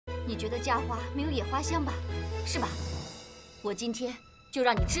你觉得家花没有野花香吧？是吧？我今天就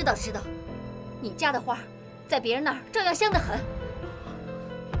让你知道知道，你家的花在别人那儿照样香得很。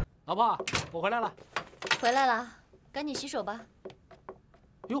老婆，我回来了。回来了，赶紧洗手吧。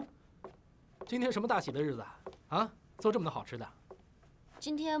哟，今天什么大喜的日子啊？啊，做这么多好吃的。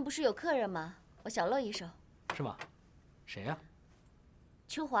今天不是有客人吗？我小露一手。是吗？谁呀？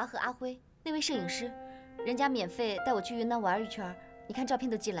秋华和阿辉，那位摄影师，人家免费带我去云南玩一圈，你看照片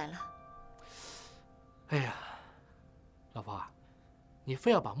都寄来了。哎呀，老婆，你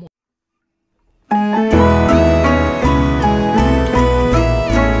非要把木。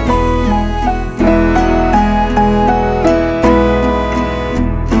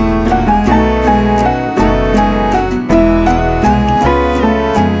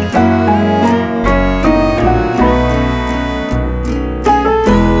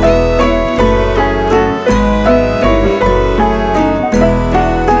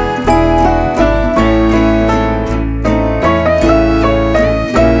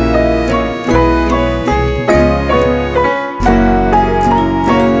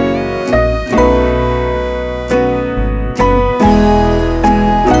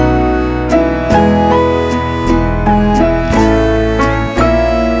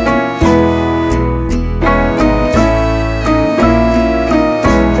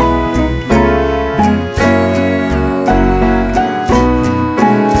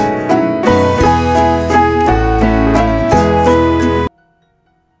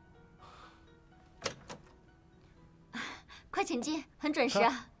快请进，很准时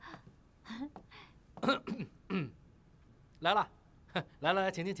啊。来了，来，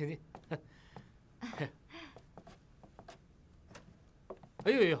请进，请进。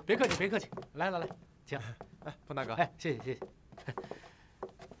哎呦，别客气，别客气，来，请。哎，彭大哥，哎，谢谢。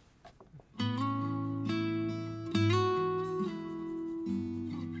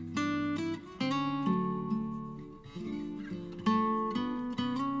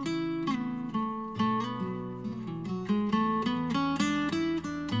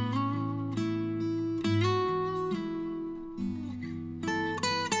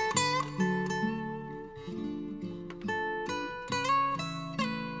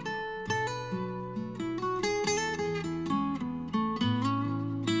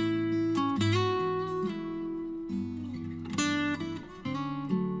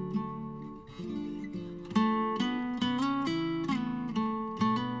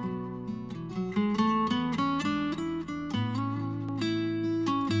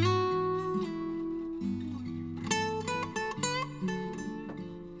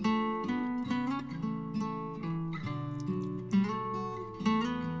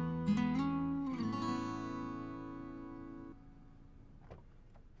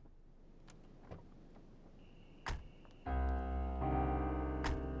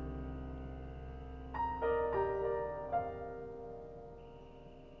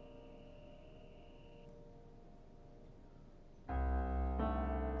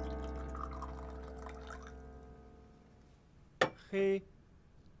嘿，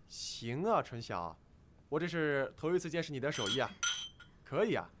行啊，春晓，我这是头一次见识你的手艺啊，可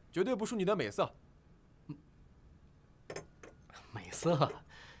以啊，绝对不输你的美色。美色，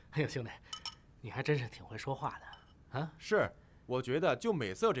哎呦，兄弟，你还真是挺会说话的啊！是，我觉得就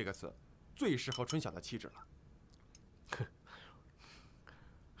美色这个词，最适合春晓的气质了。哼，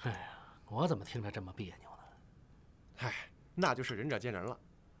哎呀，我怎么听着这么别扭呢？唉，那就是仁者见仁了。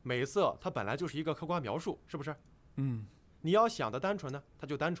美色它本来就是一个客观描述，是不是？嗯。你要想的单纯呢，它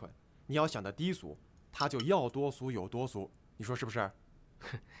就单纯；你要想的低俗，它就要多俗有多俗。你说是不是？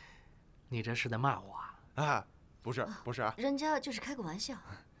哼，你这是在骂我啊？啊，不是啊，人家就是开个玩笑。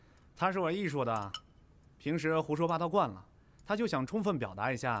他是玩艺术的，平时胡说八道惯了，他就想充分表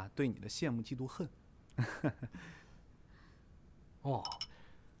达一下对你的羡慕嫉妒恨。哦，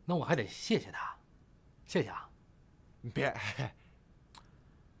那我还得谢谢他，谢谢啊。别，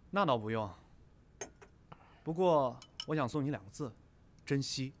那倒不用。不过我想送你2个字：珍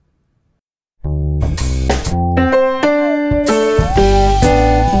惜。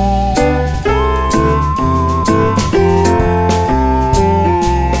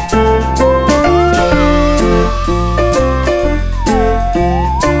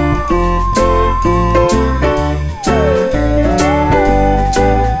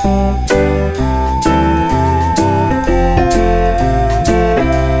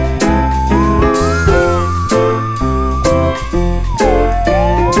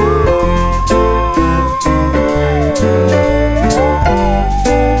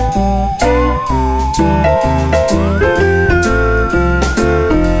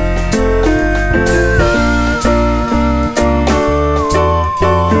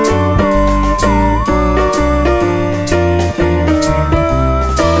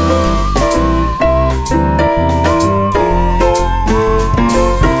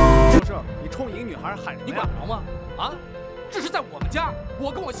家，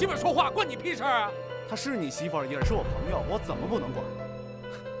我跟我媳妇说话，关你屁事啊！她是你媳妇儿，也是我朋友，我怎么不能管？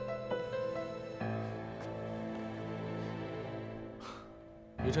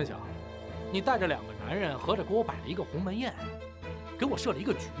于春晓，你带着2个男人合着给我摆了一个鸿门宴，给我设了一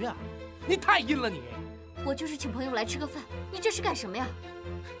个局啊！你太阴了你！我就是请朋友来吃个饭，你这是干什么呀？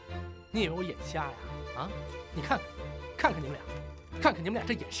你以为我眼瞎呀？啊！你看看你们俩，看看你们俩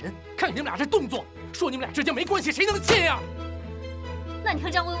这眼神，看看你们俩这动作，说你们俩之间没关系，谁能信呀？那你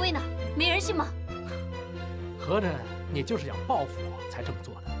和张薇薇呢？没人信吗？合着你就是想报复我才这么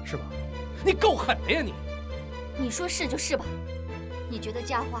做的，是吧？你够狠的呀你！你说是就是吧？你觉得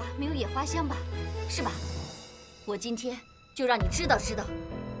家花没有野花香吧？是吧？我今天就让你知道知道，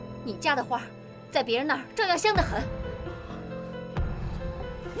你家的花在别人那儿照样香得很。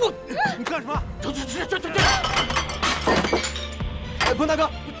你干什么？去！哎，坤大哥，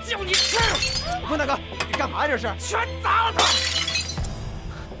我叫你吃！坤大哥，你干嘛呀？这是？全砸了他！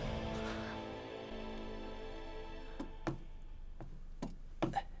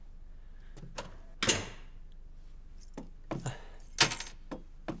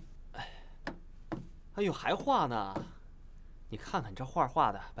哎呦，还画呢！你看看你这画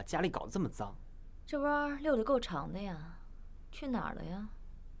画的，把家里搞得这么脏。这弯溜得够长的呀，去哪儿了呀？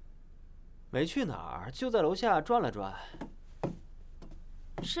没去哪儿，就在楼下转了转。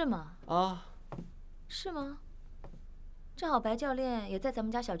是吗？啊，是吗？正好白教练也在咱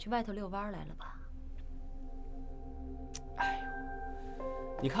们家小区外头遛弯来了吧？哎呦，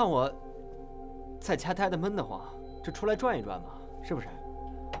你看我在家待得闷得慌，这出来转一转嘛，是不是？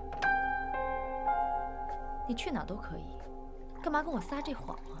你去哪都可以，干嘛跟我撒这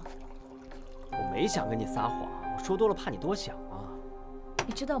谎啊？我没想跟你撒谎，我说多了怕你多想啊。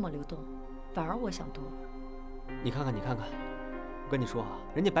你知道吗，刘栋，反而我想多了。你看看，我跟你说啊，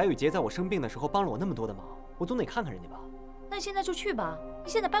人家白雨洁在我生病的时候帮了我那么多的忙，我总得看看人家吧。那你现在就去吧，你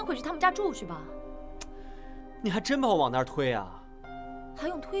现在搬回去他们家住去吧。你还真把我往那儿推啊？还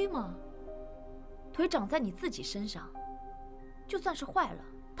用推吗？腿长在你自己身上，就算是坏了，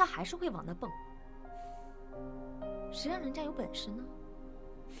它还是会往那蹦。谁让人家有本事呢？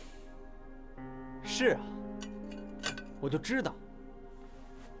是啊，我就知道，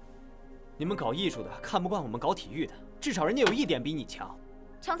你们搞艺术的看不惯我们搞体育的，至少人家有一点比你强。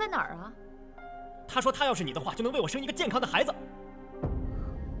强在哪儿啊？他说他要是你的话，就能为我生一个健康的孩子。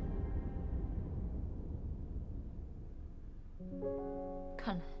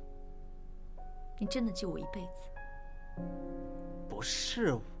看来你真的救我一辈子。不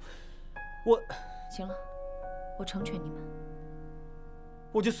是，我行了，我成全你们。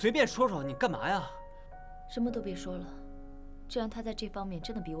我就随便说说，你干嘛呀？什么都别说了，既然他在这方面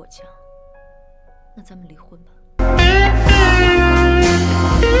真的比我强，那咱们离婚吧。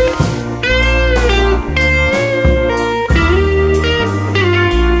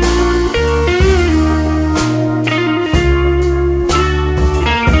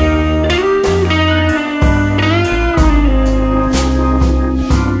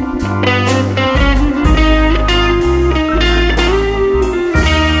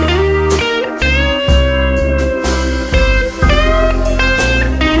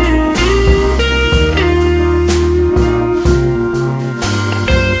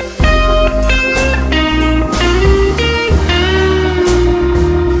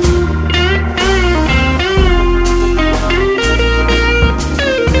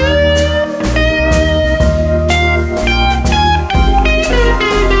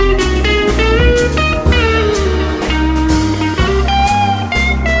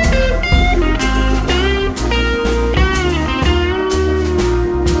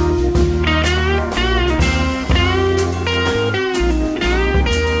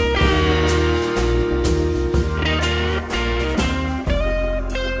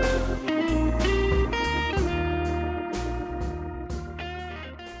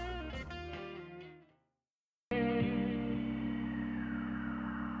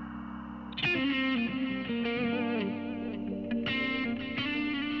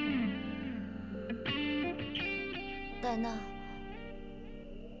戴娜，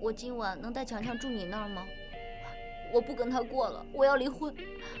我今晚能带强强住你那儿吗？我不跟他过了，我要离婚。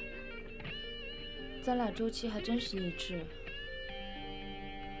咱俩周期还真是一致。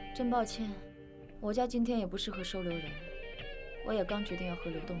真抱歉，我家今天也不适合收留人，我也刚决定要和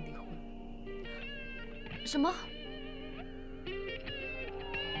刘栋离婚。什么？